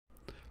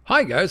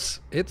Hi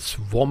guys, it's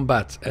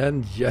Wombat,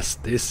 and yes,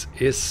 this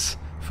is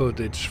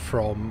footage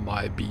from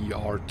my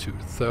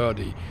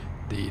BR230,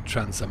 the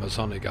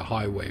Trans-Amazonica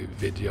Highway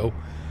video.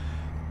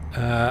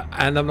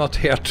 And I'm not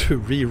here to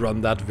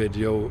rerun that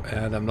video,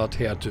 and I'm not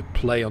here to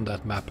play on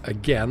that map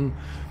again.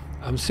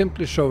 I'm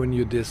simply showing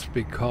you this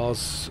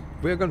because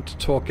we're going to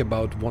talk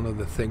about one of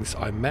the things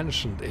I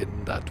mentioned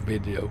in that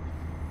video.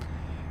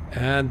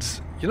 And,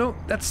 you know,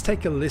 let's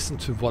take a listen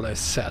to what I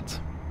said.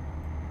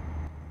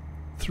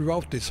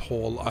 Throughout this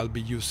haul I'll be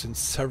using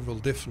several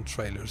different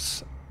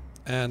trailers,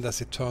 and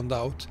as it turned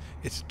out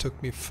it took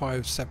me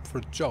 5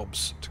 separate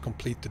jobs to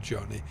complete the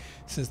journey,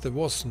 since there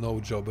was no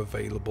job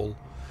available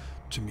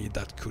to me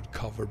that could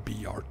cover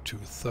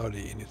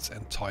BR230 in its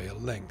entire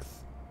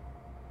length.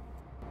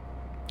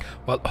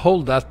 Well,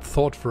 hold that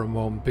thought for a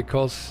moment,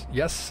 because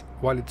yes,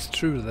 while it's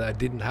true that I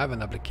didn't have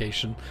an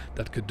application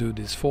that could do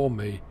this for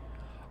me,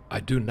 I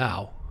do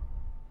now.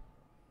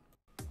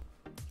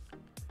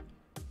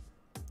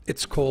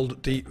 It's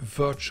called the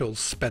Virtual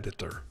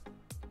Speditor,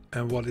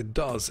 and what it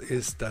does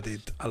is that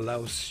it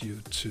allows you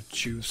to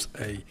choose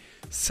a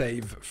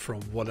save from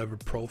whatever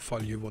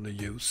profile you want to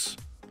use,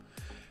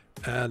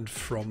 and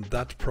from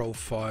that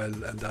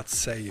profile and that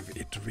save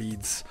it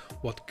reads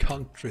what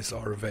countries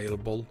are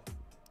available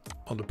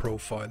on the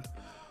profile,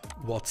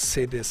 what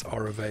cities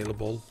are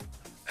available,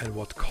 and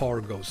what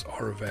cargoes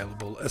are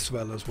available, as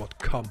well as what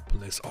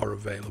companies are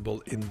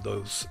available in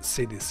those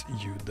cities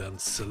you then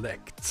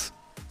select.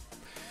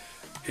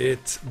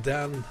 It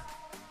then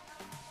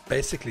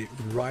basically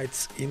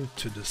writes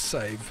into the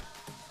save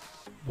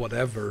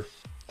whatever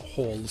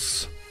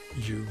hauls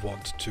you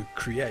want to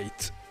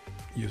create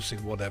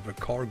using whatever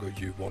cargo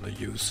you want to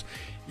use,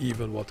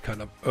 even what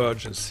kind of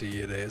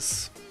urgency it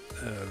is,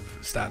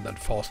 standard,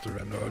 faster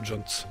and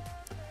urgent.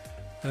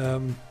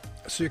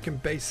 So you can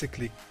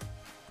basically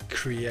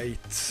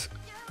create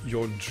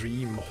your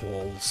dream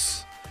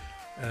hauls.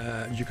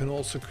 You can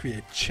also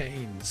create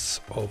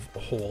chains of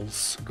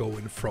hauls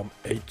going from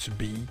A to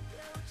B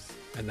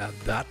and add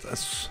that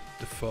as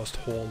the first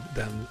haul,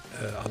 then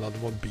another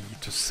one B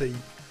to C,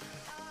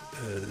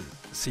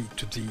 C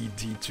to D,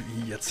 D to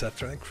E,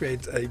 etc., and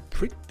create a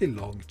pretty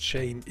long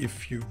chain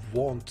if you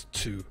want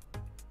to.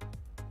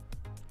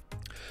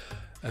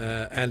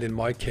 And in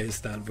my case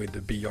then with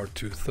the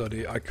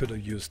BR230 I could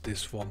have used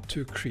this one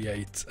to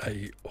create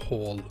a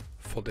haul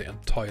for the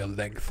entire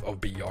length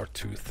of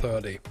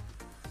BR230.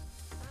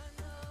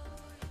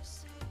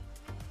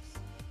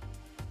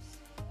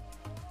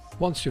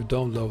 Once you've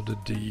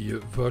downloaded the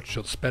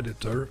Virtual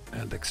Speditor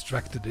and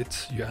extracted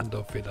it, you end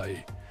up with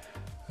a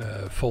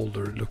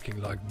folder looking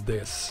like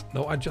this.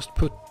 Now I just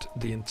put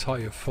the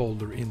entire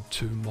folder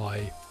into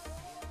my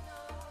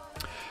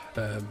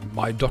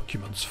my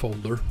documents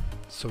folder,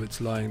 so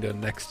it's lying there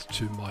next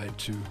to my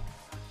 2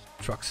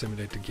 truck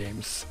simulator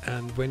games,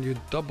 and when you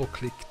double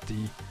click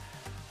the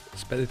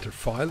Speditor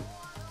file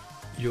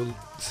you'll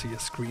see a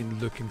screen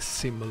looking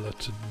similar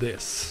to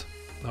this.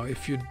 Now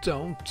if you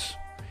don't,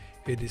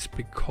 it is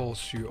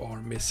because you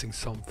are missing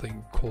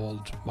something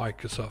called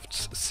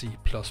Microsoft's C++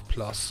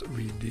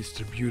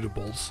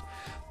 redistributables.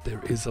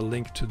 There is a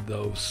link to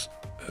those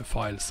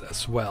files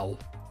as well.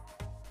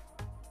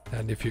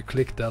 And if you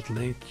click that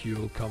link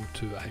you'll come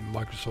to a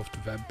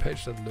Microsoft web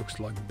page that looks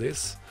like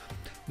this.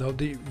 Now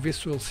the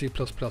Visual C++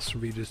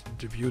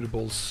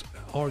 redistributables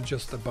are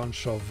just a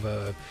bunch of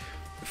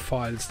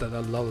files that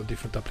a lot of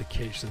different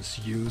applications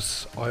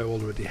use. I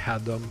already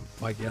had them.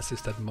 My guess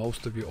is that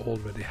most of you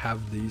already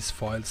have these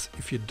files.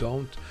 If you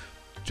don't,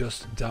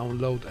 just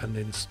download and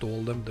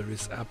install them. There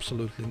is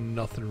absolutely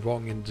nothing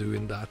wrong in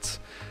doing that,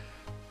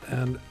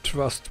 and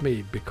trust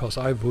me, because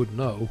I would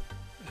know.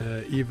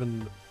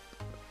 Even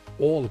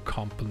all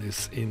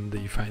companies in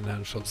the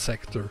financial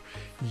sector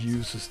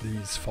uses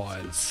these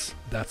files.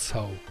 That's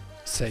how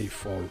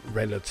safe, or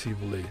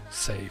relatively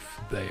safe,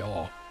 they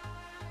are.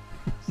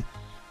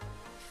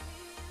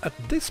 At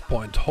this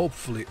point,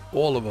 hopefully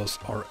all of us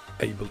are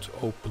able to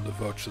open the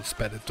Virtual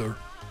Speditor,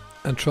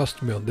 and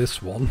trust me on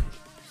this one,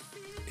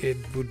 it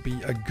would be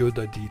a good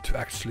idea to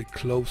actually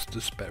close the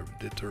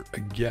Speditor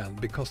again,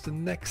 because the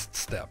next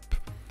step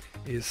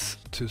is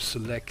to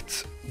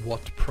select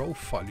what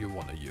profile you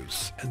want to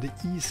use, and the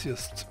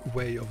easiest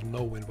way of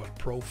knowing what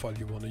profile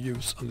you want to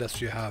use,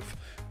 unless you have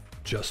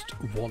just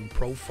one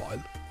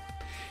profile,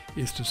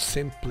 is to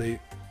simply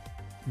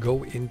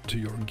go into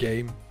your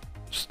game,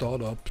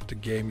 start up the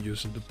game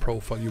using the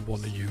profile you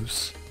want to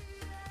use,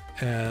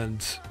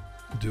 and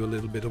do a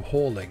little bit of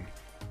hauling.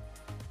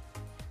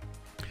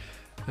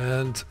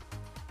 And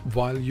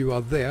while you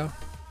are there,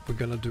 we're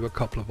gonna do a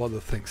couple of other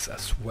things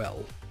as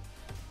well.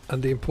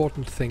 And the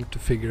important thing to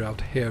figure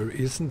out here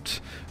isn't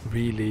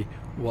really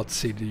what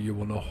city you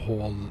want to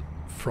haul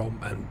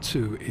from and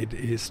to, it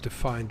is to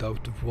find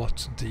out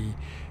what the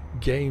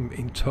game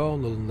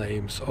internal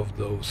names of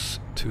those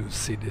 2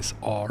 cities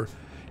are.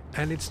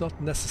 And it's not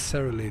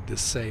necessarily the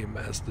same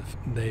as the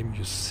name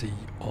you see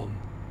on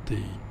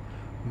the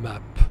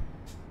map.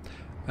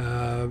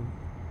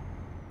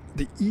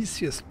 the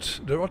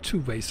easiest, there are two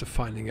ways of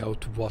finding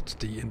out what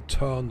the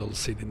internal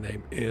city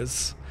name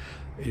is.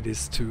 It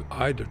is to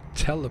either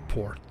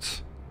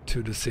teleport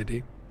to the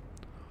city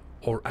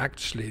or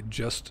actually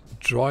just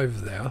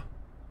drive there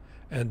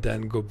and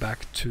then go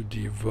back to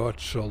the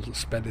Virtual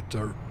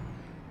Speditor,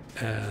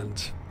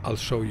 and I'll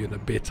show you in a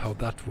bit how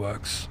that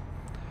works.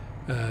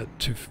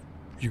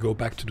 You go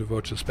back to the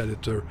Virtual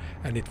Speditor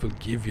and it will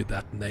give you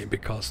that name,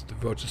 because the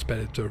Virtual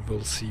Speditor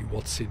will see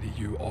what city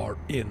you are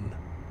in,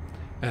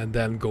 and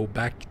then go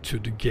back to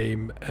the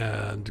game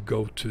and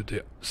go to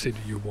the city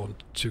you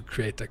want to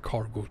create a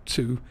cargo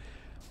to,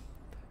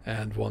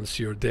 and once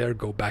you're there,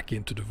 go back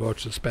into the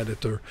Virtual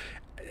Speditor.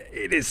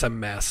 It is a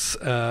mess,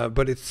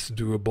 but it's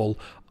doable.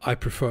 I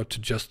prefer to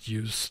just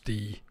use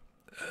the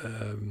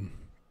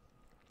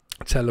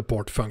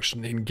teleport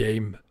function in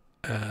game,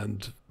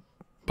 and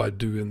by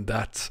doing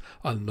that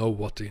I'll know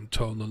what the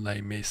internal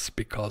name is,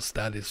 because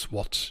that is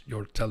what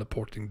your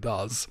teleporting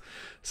does.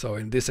 So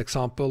in this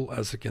example,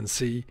 as you can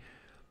see,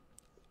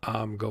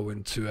 I'm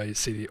going to a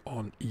city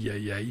on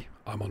EAA.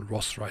 I'm on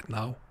Ross right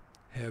now.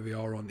 Here we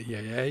are on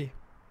EAA,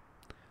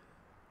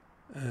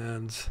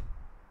 and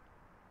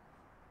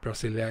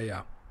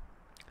Brasileia.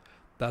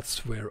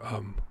 That's where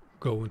I'm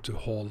going to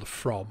haul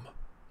from.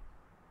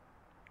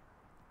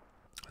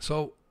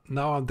 So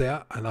now I'm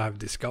there and I've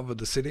discovered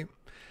the city.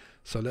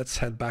 So let's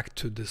head back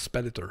to the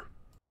Speditor.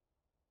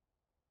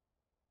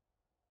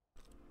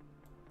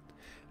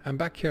 And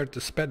back here at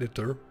the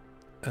Speditor,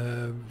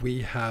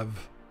 we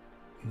have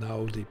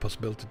now the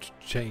possibility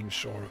to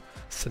change or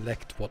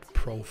select what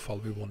profile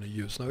we want to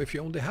use. Now if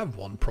you only have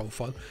one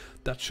profile,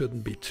 that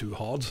shouldn't be too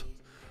hard.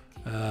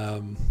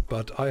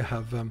 But I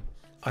have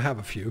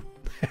a few.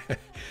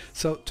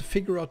 So to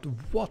figure out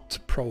what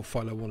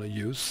profile I want to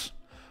use,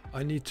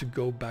 I need to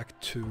go back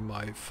to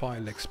my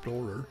file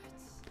explorer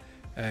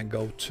and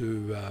go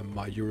to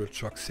my Euro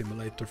Truck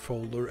Simulator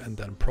folder, and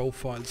then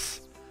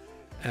profiles,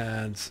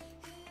 and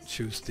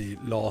choose the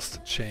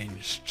last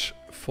changed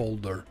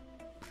folder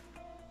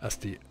as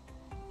the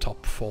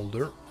top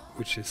folder,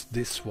 which is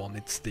this one.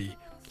 It's the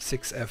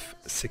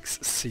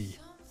 6F6C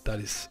that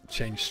is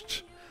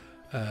changed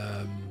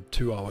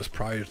 2 hours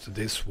prior to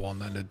this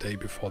one, and the day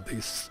before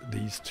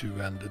these two,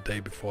 and the day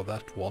before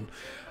that one.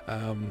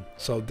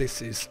 So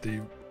this is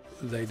the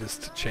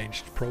latest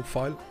changed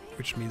profile,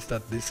 which means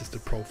that this is the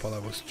profile I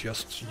was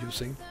just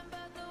using.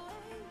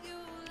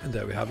 And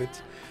there we have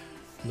it.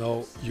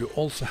 Now you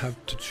also have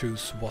to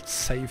choose what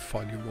save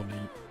file you want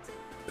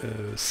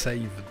to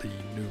save the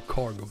new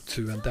cargo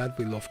to, and that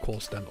will of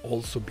course then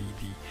also be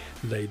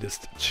the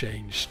latest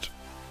changed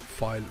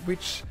file,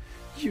 which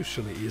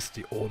usually is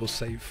the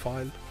autosave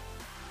file,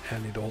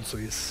 and it also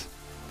is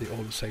the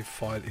autosave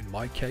file in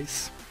my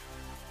case.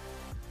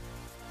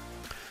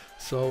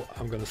 So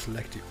I'm going to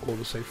select the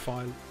autosave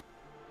file,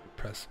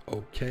 press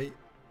OK,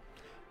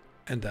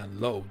 and then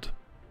load.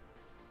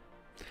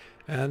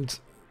 And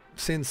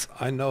since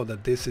I know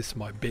that this is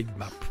my big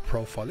map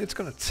profile, it's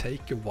going to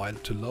take a while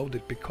to load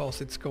it,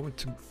 because it's going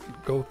to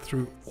go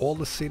through all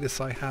the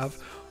cities I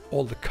have,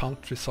 all the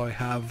countries I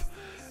have,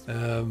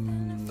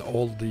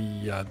 all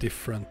the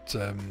different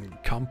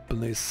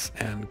companies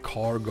and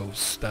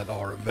cargoes that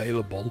are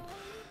available.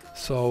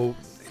 So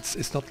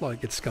it's not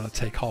like it's gonna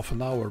take half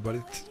an hour, but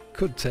it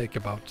could take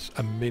about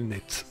a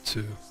minute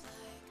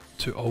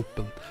to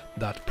open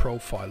that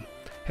profile.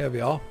 Here we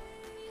are,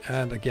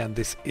 and again,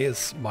 this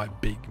is my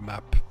big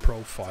map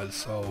profile,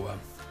 so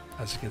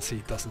as you can see,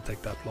 it doesn't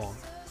take that long.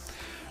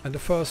 And the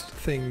first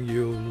thing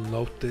you'll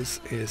notice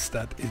is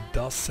that it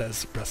does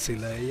says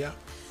Brasileia,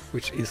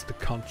 which is the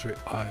country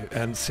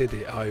and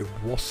city I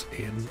was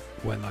in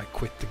when I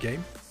quit the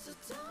game.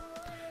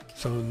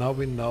 So now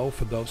we know,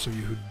 for those of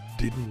you who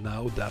didn't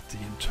know, that the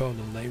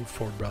internal name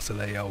for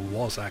Brasileia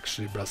was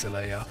actually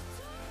Brasileia,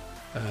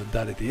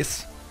 that it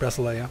is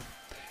Brasileia.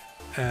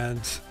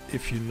 And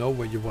if you know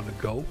where you want to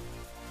go,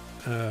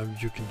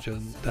 you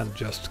can then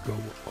just go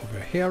over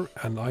here,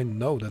 and I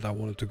know that I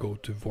wanted to go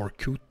to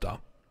Vorkuta.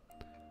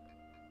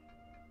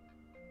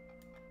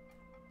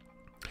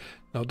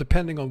 Now,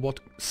 depending on what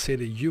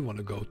city you want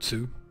to go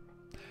to,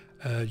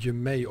 you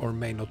may or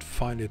may not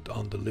find it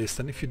on the list,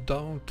 and if you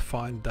don't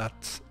find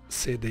that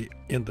city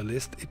in the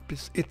list,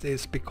 it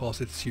is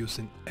because it's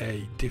using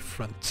a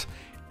different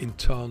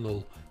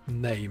internal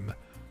name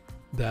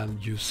than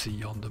you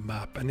see on the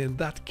map. And in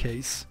that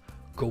case,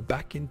 go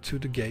back into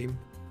the game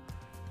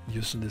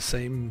using the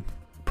same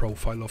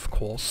profile, of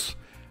course,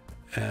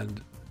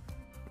 and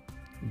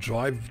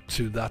drive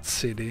to that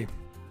city,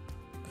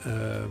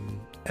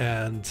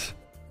 and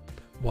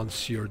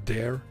once you're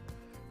there,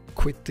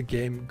 quit the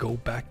game, go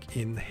back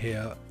in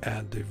here,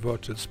 and the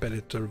Virtual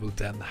Speditor will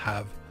then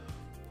have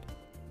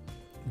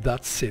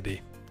that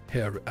city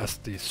here as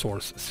the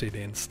source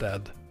city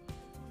instead.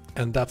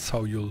 And that's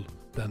how you'll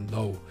then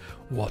know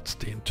what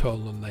the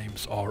internal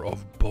names are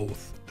of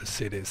both the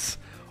cities.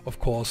 Of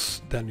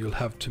course, then you'll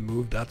have to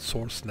move that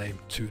source name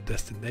to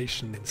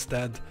destination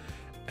instead,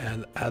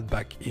 and add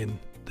back in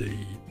the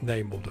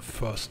name of the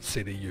first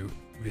city you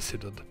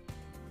visited.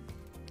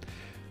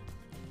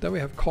 Then we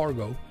have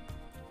cargo,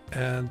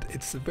 And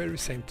it's the very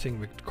same thing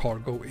with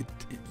cargo. It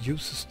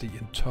uses the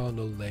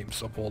internal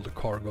names of all the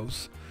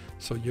cargos,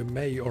 so you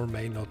may or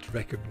may not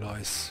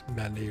recognize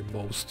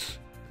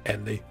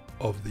any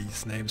of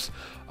these names.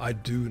 I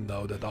do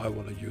know that I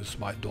want to use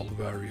my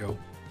Dolvario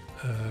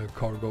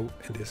cargo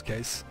in this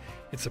case.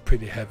 It's a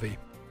pretty heavy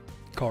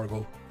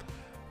cargo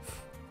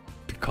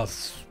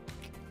because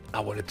I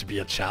want it to be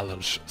a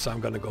challenge, so I'm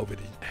gonna go with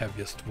the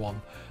heaviest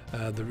one.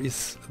 There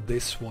is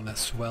this one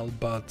as well,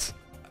 but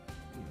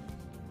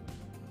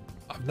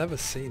I've never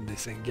seen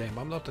this in game.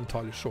 I'm not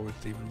entirely sure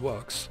it even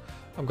works.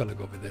 I'm gonna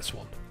go with this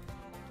one.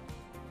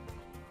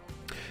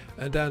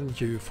 And then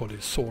you, for the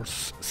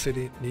source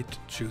city, need to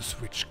choose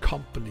which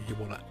company you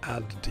want to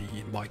add the,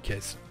 in my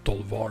case,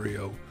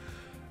 Dolvario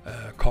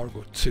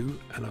cargo to,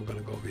 and I'm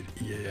gonna go with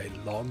EAA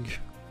Log,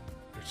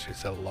 which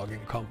is a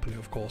logging company,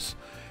 of course.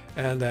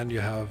 And then you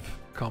have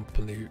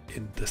company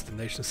in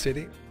destination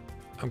city.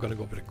 I'm gonna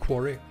go with a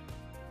quarry.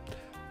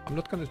 I'm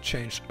not gonna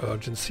change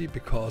urgency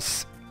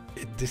because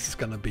this is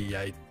gonna be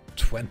a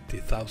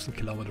 20,000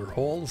 kilometer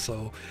haul,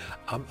 so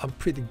I'm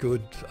pretty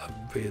good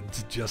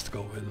with just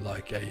going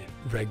like a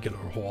regular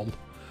haul,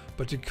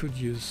 but you could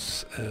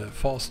use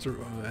faster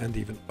and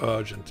even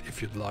urgent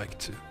if you'd like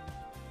to.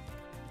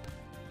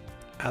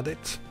 Add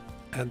it,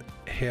 and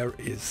here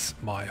is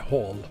my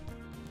haul.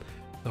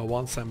 Now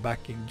once I'm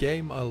back in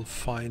game, I'll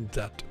find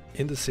that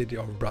in the city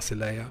of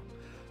Brasileia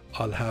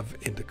I'll have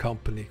in the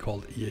company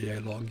called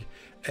EAA Log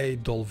a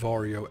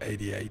Dolvario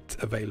 88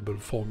 available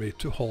for me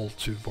to haul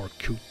to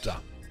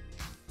Vorkuta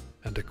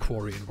and the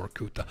quarry in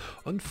Vorkuta.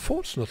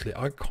 Unfortunately,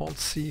 I can't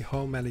see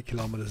how many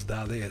kilometers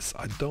that is.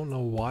 I don't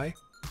know why.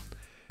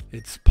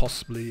 It's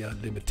possibly a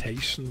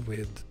limitation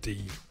with the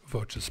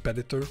Virtual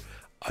Speditor.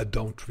 I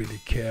don't really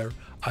care.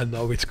 I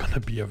know it's gonna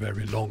be a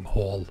very long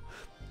haul.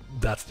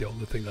 That's the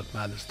only thing that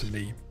matters to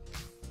me.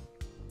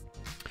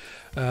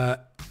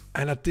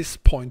 And at this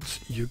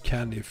point you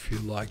can, if you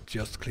like,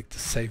 just click the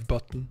save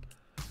button,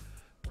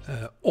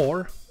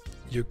 or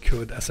you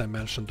could, as I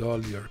mentioned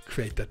earlier,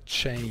 create a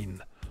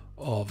chain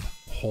of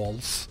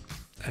hauls.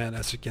 And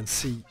as you can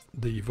see,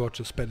 the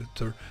Virtual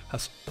Speditor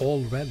has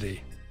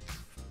already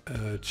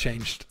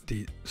changed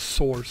the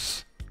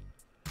source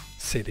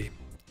city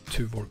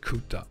to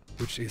Vorkuta,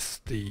 which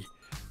is the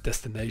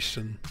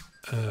destination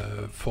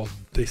for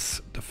the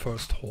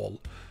first haul.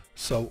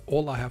 So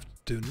all I have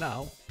to do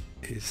now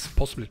is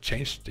possibly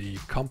change the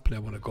company I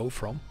want to go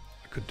from.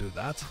 I could do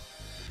that,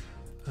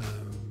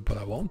 but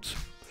I won't.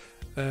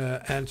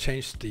 And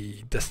change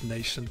the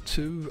destination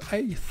to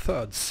a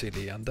third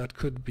city, and that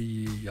could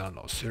be, I don't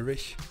know,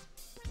 Zurich.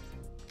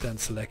 Then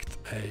select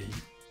a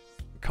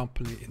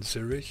company in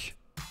Zurich.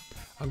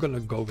 I'm gonna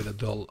go with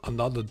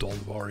another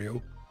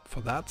Dolvario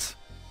for that.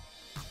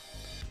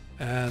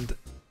 And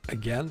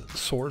again,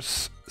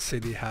 source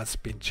city has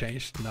been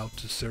changed now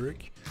to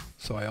Zurich,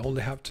 so I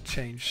only have to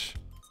change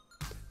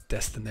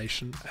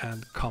destination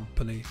and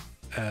company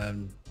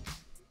and,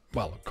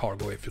 well,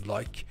 cargo if you'd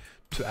like,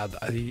 to add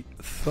a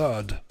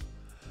third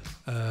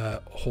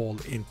haul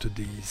into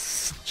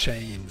these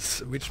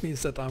chains, which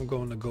means that I'm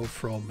going to go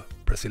from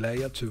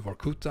Brasileia to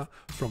Vorkuta,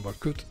 from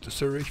Vorkuta to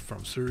Zurich,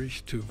 from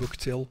Zurich to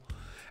Vuktil,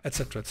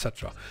 etc,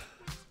 etc.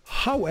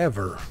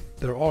 However,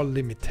 there are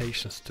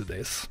limitations to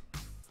this.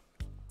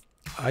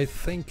 I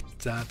think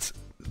that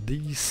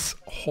these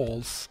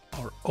hauls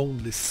are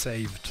only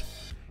saved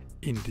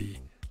in the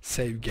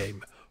save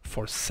game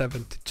for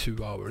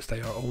 72 hours.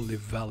 They are only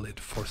valid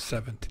for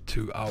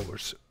 72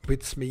 hours,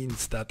 which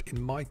means that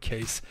in my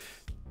case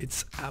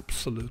it's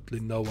absolutely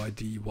no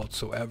idea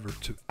whatsoever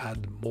to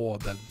add more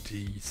than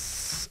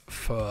this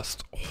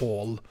first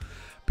haul,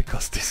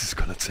 because this is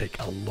gonna take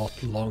a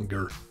lot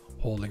longer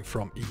hauling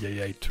from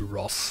EAA to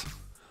Ross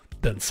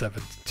than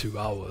 72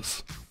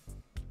 hours.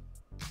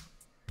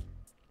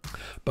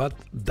 But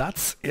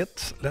that's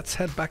it. Let's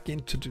head back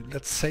into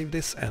let's save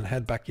this and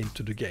head back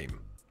into the game.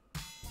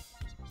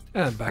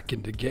 And back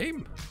in the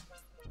game,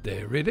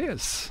 there it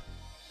is.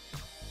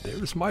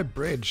 There is my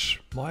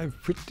bridge, my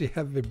pretty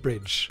heavy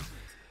bridge.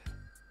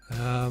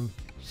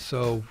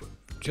 So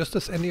just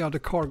as any other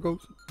cargo,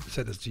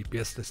 set as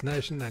GPS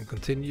destination and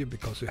continue,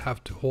 because you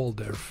have to haul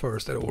there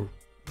first or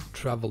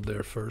travel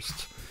there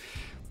first.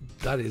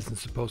 That isn't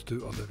supposed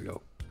to. Oh, there we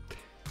go.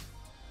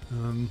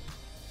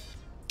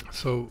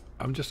 So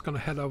I'm just gonna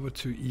head over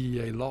to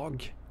EEA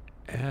Log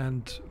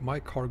and my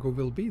cargo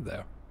will be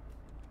there.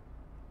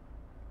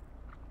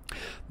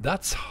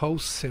 That's how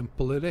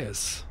simple it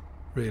is,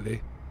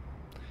 really.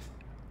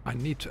 I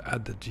need to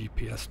add the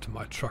GPS to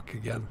my truck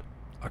again.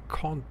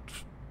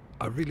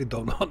 I really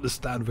don't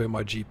understand where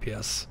my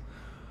GPS,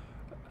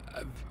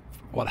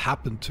 what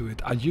happened to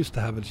it. I used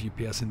to have a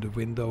GPS in the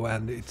window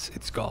and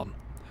it's gone.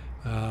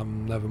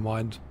 Never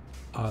mind,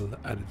 I'll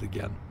add it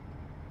again.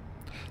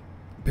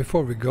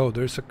 Before we go,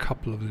 there's a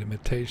couple of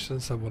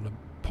limitations I want to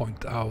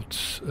point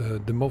out.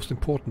 The most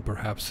important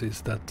perhaps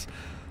is that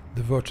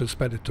the Virtual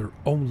Speditor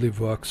only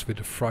works with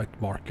the freight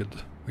market,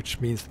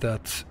 which means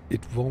that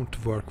it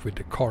won't work with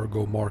the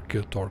cargo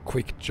market or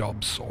quick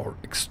jobs or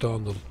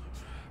external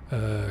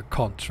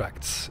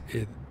contracts.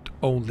 It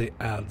only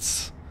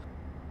adds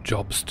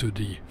jobs to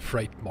the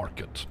freight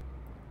market.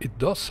 It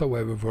does,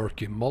 however,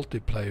 work in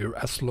multiplayer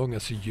as long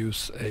as you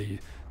use a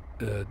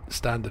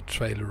standard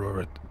trailer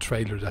or a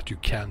trailer that you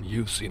can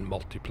use in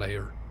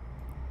multiplayer.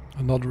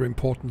 Another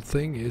important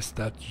thing is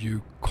that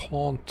you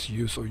can't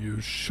use, or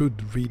you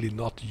should really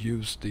not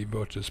use, the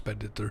Virtual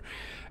Speditor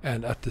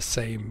and at the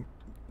same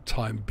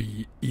time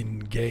be in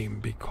game,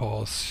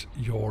 because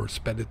your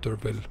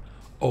Speditor will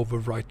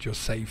overwrite your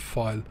save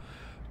file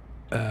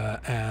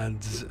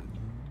and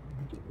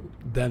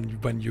then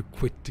when you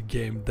quit the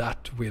game,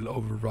 that will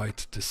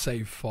overwrite the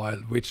save file,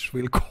 which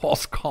will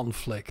cause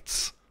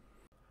conflicts.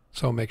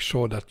 So make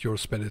sure that your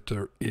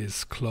Speditor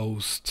is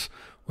closed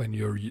when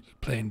you're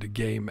playing the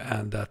game,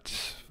 and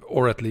that,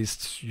 or at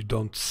least you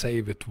don't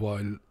save it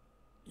while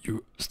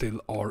you still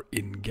are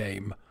in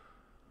game.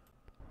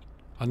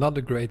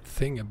 Another great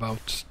thing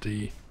about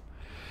the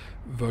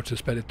Virtual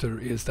Speditor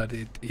is that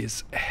it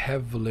is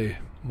heavily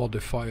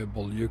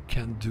modifiable. You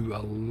can do a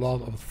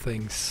lot of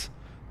things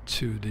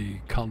to the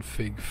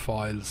config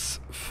files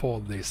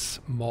for this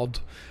mod,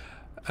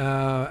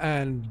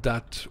 and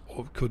that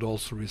could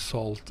also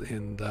result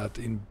in that,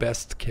 in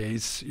best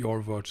case,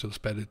 your Virtual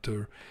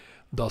Speditor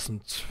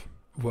doesn't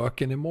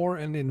work anymore,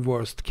 and in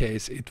worst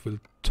case it will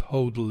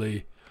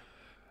totally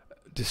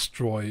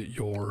destroy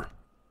your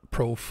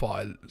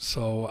profile.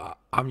 So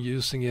I'm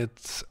using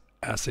it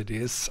as it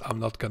is. I'm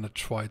not gonna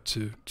try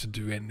to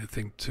do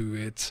anything to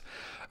it.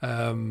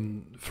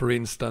 For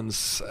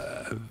instance,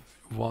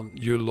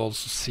 you'll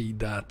also see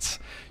that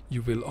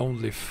you will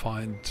only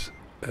find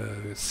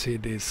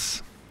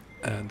cities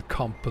and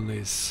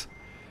companies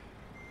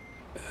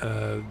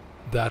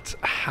that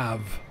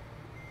have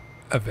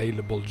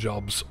available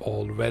jobs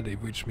already,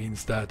 which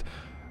means that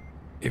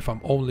if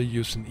I'm only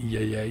using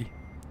EAA,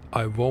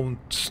 I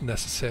won't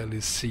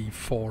necessarily see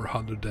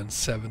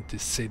 470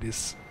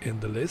 cities in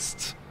the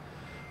list,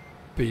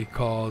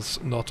 because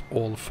not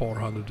all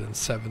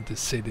 470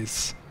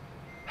 cities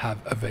have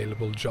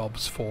available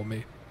jobs for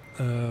me.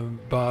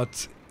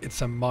 But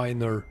it's a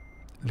minor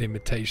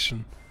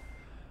limitation,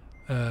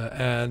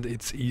 and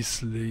it's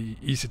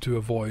easy to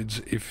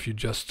avoid if you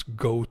just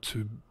go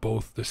to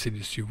both the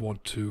cities you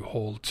want to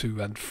haul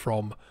to and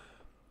from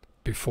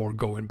before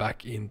going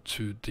back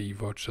into the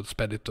Virtual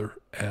Speditor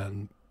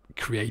and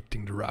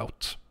creating the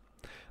route.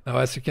 Now,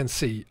 as you can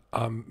see,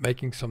 I'm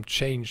making some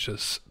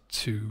changes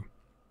to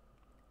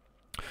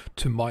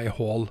my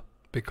haul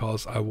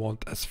because I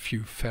want as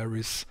few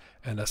ferries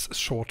and as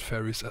short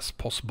ferries as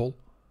possible.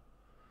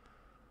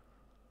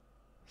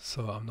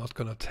 So I'm not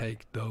gonna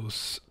take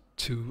those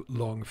 2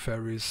 long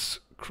ferries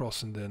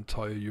crossing the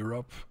entire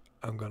Europe.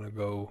 I'm gonna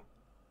go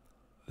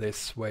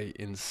this way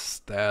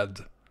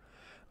instead.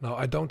 Now,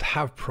 I don't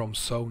have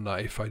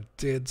Promsona. If I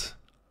did,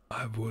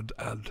 I would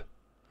add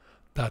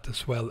that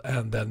as well,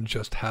 and then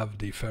just have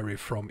the ferry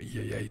from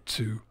EAA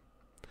to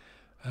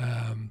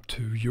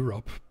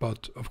Europe.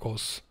 But of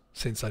course,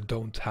 since I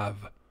don't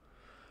have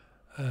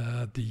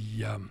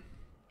the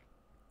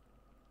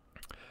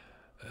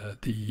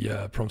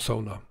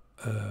Promsona,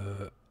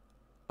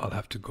 I'll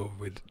have to go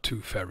with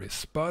 2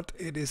 ferries. But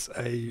it is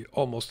a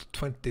almost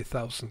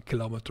 20,000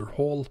 kilometer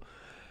haul,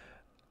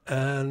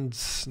 and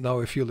now,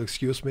 if you'll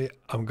excuse me,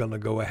 I'm gonna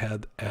go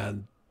ahead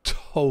and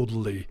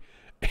totally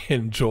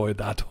enjoy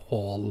that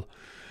haul.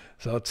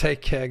 So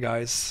take care,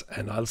 guys,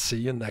 and I'll see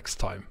you next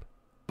time.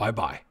 Bye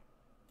bye.